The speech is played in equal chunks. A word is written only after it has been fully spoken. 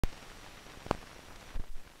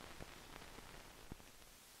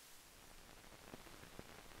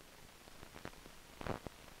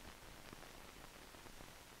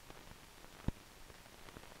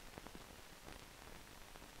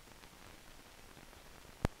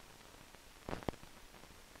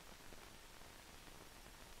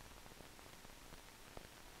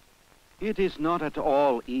It is not at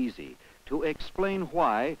all easy to explain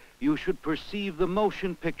why you should perceive the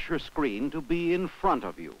motion picture screen to be in front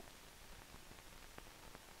of you.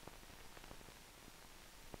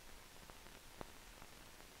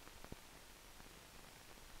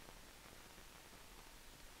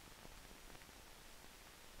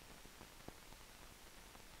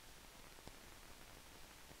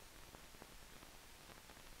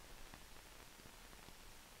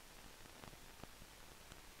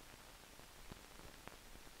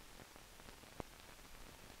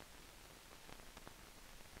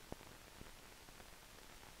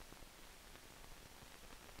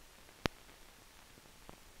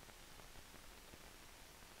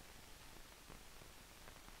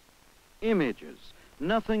 Images,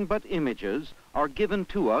 nothing but images, are given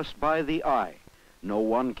to us by the eye. No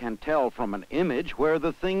one can tell from an image where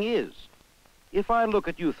the thing is. If I look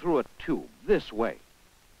at you through a tube this way,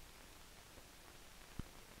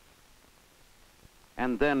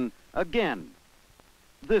 and then again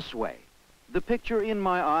this way, the picture in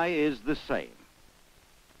my eye is the same.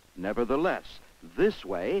 Nevertheless, this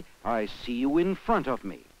way I see you in front of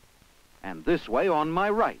me, and this way on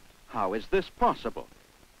my right. How is this possible?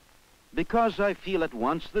 Because I feel at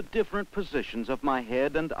once the different positions of my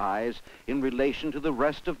head and eyes in relation to the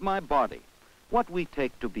rest of my body. What we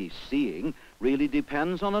take to be seeing really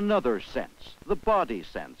depends on another sense, the body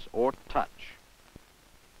sense, or touch.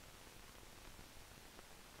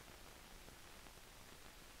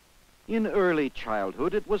 In early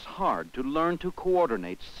childhood, it was hard to learn to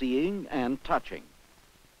coordinate seeing and touching.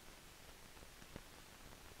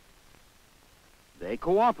 They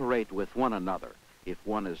cooperate with one another if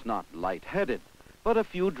one is not lightheaded, but a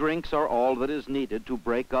few drinks are all that is needed to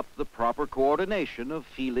break up the proper coordination of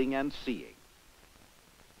feeling and seeing.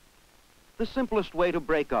 The simplest way to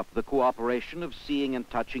break up the cooperation of seeing and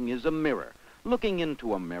touching is a mirror. Looking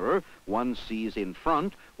into a mirror, one sees in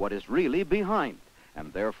front what is really behind,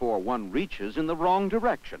 and therefore one reaches in the wrong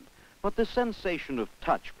direction. But the sensation of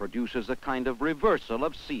touch produces a kind of reversal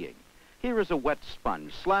of seeing. Here is a wet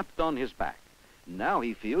sponge slapped on his back. Now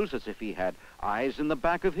he feels as if he had eyes in the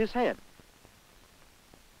back of his head.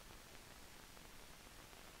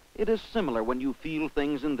 It is similar when you feel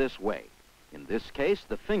things in this way. In this case,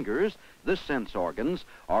 the fingers, the sense organs,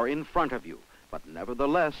 are in front of you, but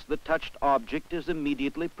nevertheless the touched object is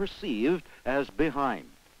immediately perceived as behind.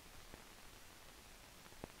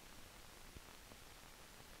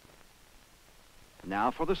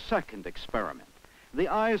 Now for the second experiment. The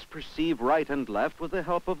eyes perceive right and left with the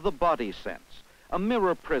help of the body sense. A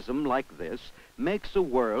mirror prism like this makes a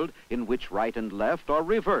world in which right and left are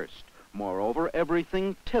reversed. Moreover,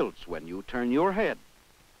 everything tilts when you turn your head.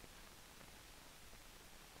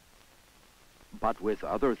 But with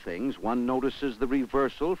other things, one notices the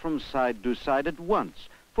reversal from side to side at once.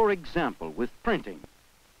 For example, with printing.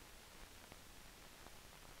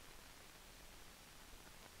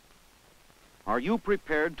 Are you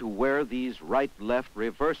prepared to wear these right-left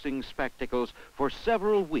reversing spectacles for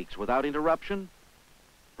several weeks without interruption?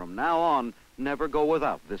 From now on, never go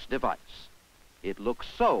without this device. It looks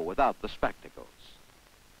so without the spectacles.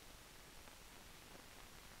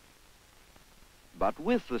 But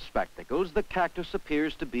with the spectacles, the cactus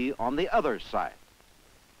appears to be on the other side.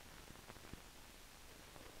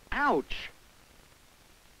 Ouch!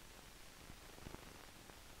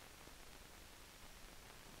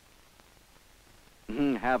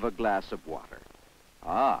 Have a glass of water.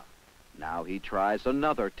 Ah, now he tries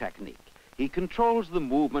another technique. He controls the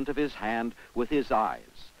movement of his hand with his eyes.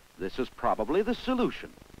 This is probably the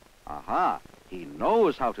solution. Aha, he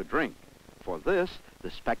knows how to drink. For this, the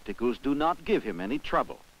spectacles do not give him any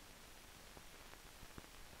trouble.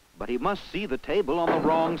 But he must see the table on the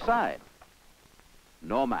wrong side.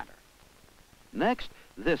 No matter. Next,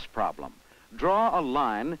 this problem. Draw a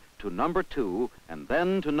line to number 2 and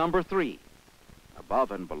then to number 3. Above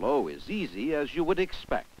and below is easy, as you would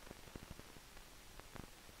expect.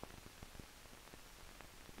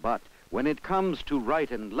 But when it comes to right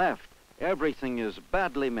and left, everything is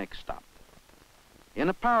badly mixed up. In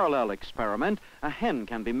a parallel experiment, a hen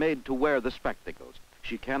can be made to wear the spectacles.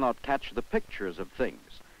 She cannot catch the pictures of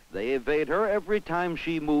things. They evade her every time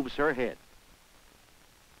she moves her head.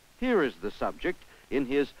 Here is the subject in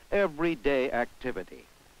his everyday activity.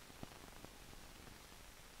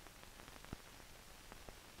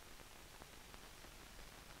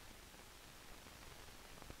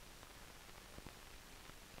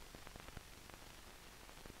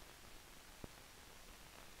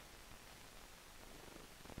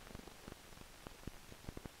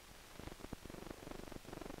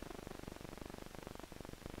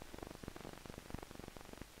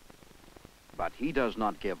 But he does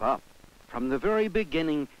not give up. From the very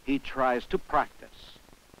beginning, he tries to practice.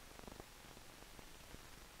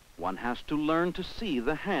 One has to learn to see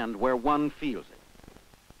the hand where one feels it,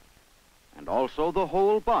 and also the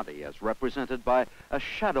whole body as represented by a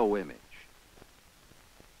shadow image.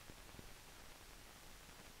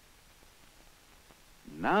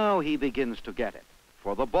 Now he begins to get it.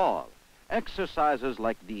 For the ball, exercises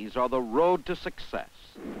like these are the road to success.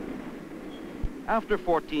 After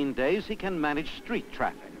 14 days, he can manage street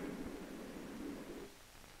traffic.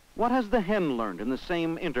 What has the hen learned in the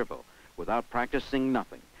same interval? Without practicing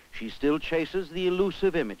nothing, she still chases the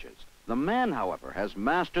elusive images. The man, however, has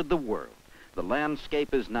mastered the world. The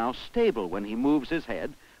landscape is now stable when he moves his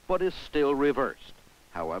head, but is still reversed.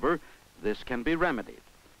 However, this can be remedied.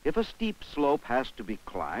 If a steep slope has to be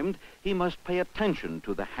climbed, he must pay attention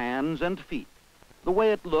to the hands and feet. The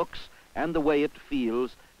way it looks and the way it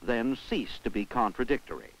feels then cease to be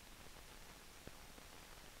contradictory.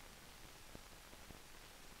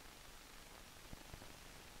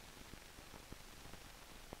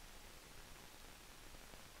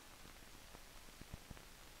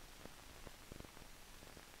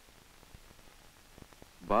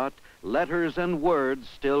 But letters and words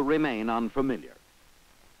still remain unfamiliar.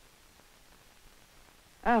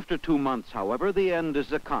 After 2 months, however, the end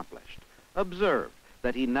is accomplished. Observe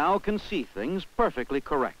that he now can see things perfectly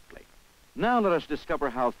correctly. Now let us discover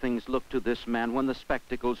how things look to this man when the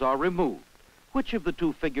spectacles are removed. Which of the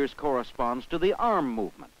two figures corresponds to the arm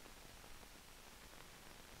movement?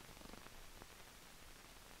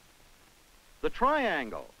 The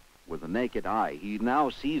triangle. With the naked eye, he now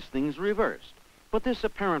sees things reversed. But this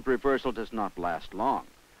apparent reversal does not last long.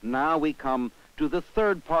 Now we come to the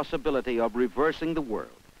third possibility of reversing the world,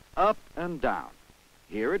 up and down.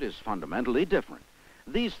 Here it is fundamentally different.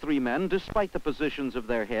 These three men, despite the positions of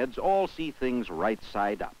their heads, all see things right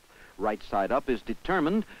side up. Right side up is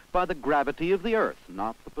determined by the gravity of the earth,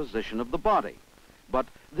 not the position of the body. But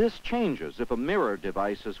this changes if a mirror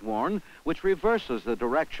device is worn, which reverses the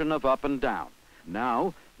direction of up and down.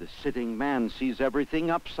 Now, the sitting man sees everything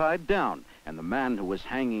upside down, and the man who is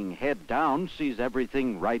hanging head down sees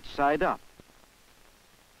everything right side up.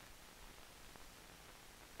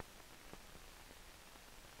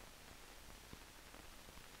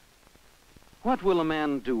 What will a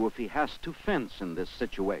man do if he has to fence in this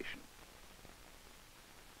situation?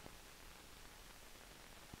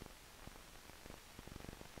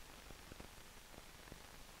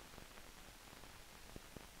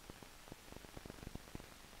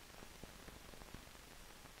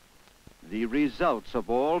 The results of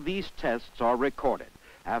all these tests are recorded.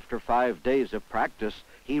 After 5 days of practice,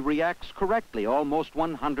 he reacts correctly almost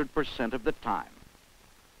 100% of the time.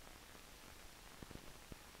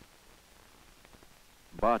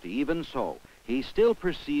 But even so, he still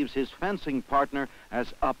perceives his fencing partner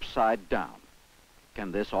as upside down.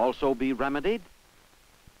 Can this also be remedied?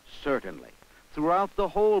 Certainly. Throughout the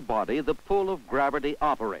whole body, the pull of gravity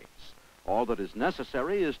operates. All that is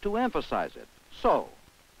necessary is to emphasize it. So.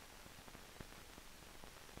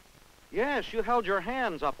 Yes, you held your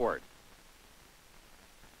hands upward.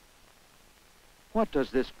 What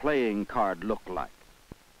does this playing card look like?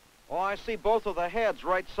 Oh, I see both of the heads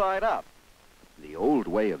right side up. The old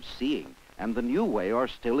way of seeing and the new way are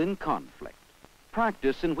still in conflict.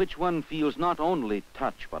 Practice in which one feels not only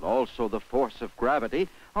touch but also the force of gravity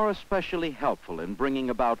are especially helpful in bringing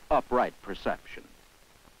about upright perception.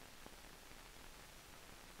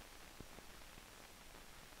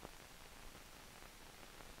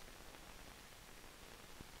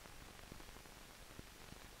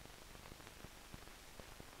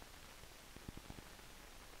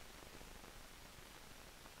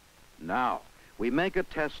 Now, we make a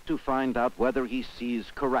test to find out whether he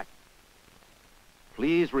sees correct.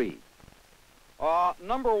 Please read.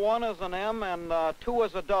 Number 1 is an M and 2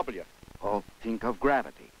 is a W. Oh, think of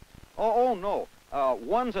gravity. Oh, no.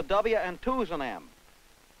 1's a W and 2's an M.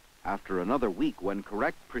 After another week, when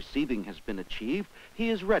correct perceiving has been achieved, he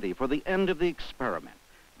is ready for the end of the experiment.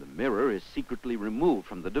 The mirror is secretly removed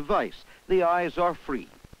from the device. The eyes are free.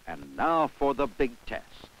 And now for the big test.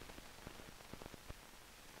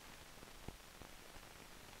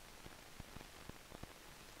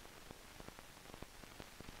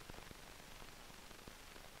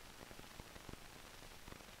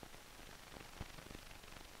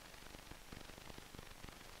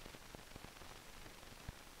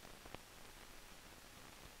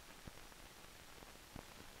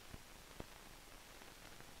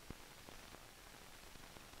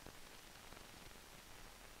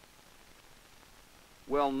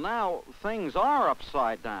 Well, now things are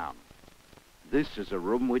upside down. This is a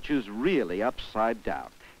room which is really upside down,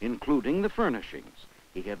 including the furnishings.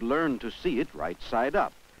 He had learned to see it right side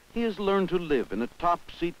up. He has learned to live in a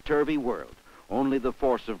topsy-turvy world. Only the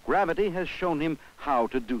force of gravity has shown him how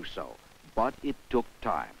to do so. But it took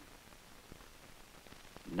time.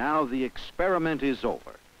 Now the experiment is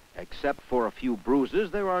over. Except for a few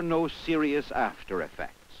bruises, there are no serious after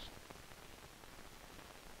effects.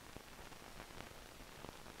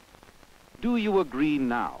 Do you agree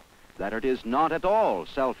now that it is not at all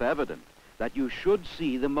self-evident that you should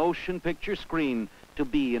see the motion picture screen to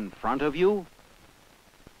be in front of you?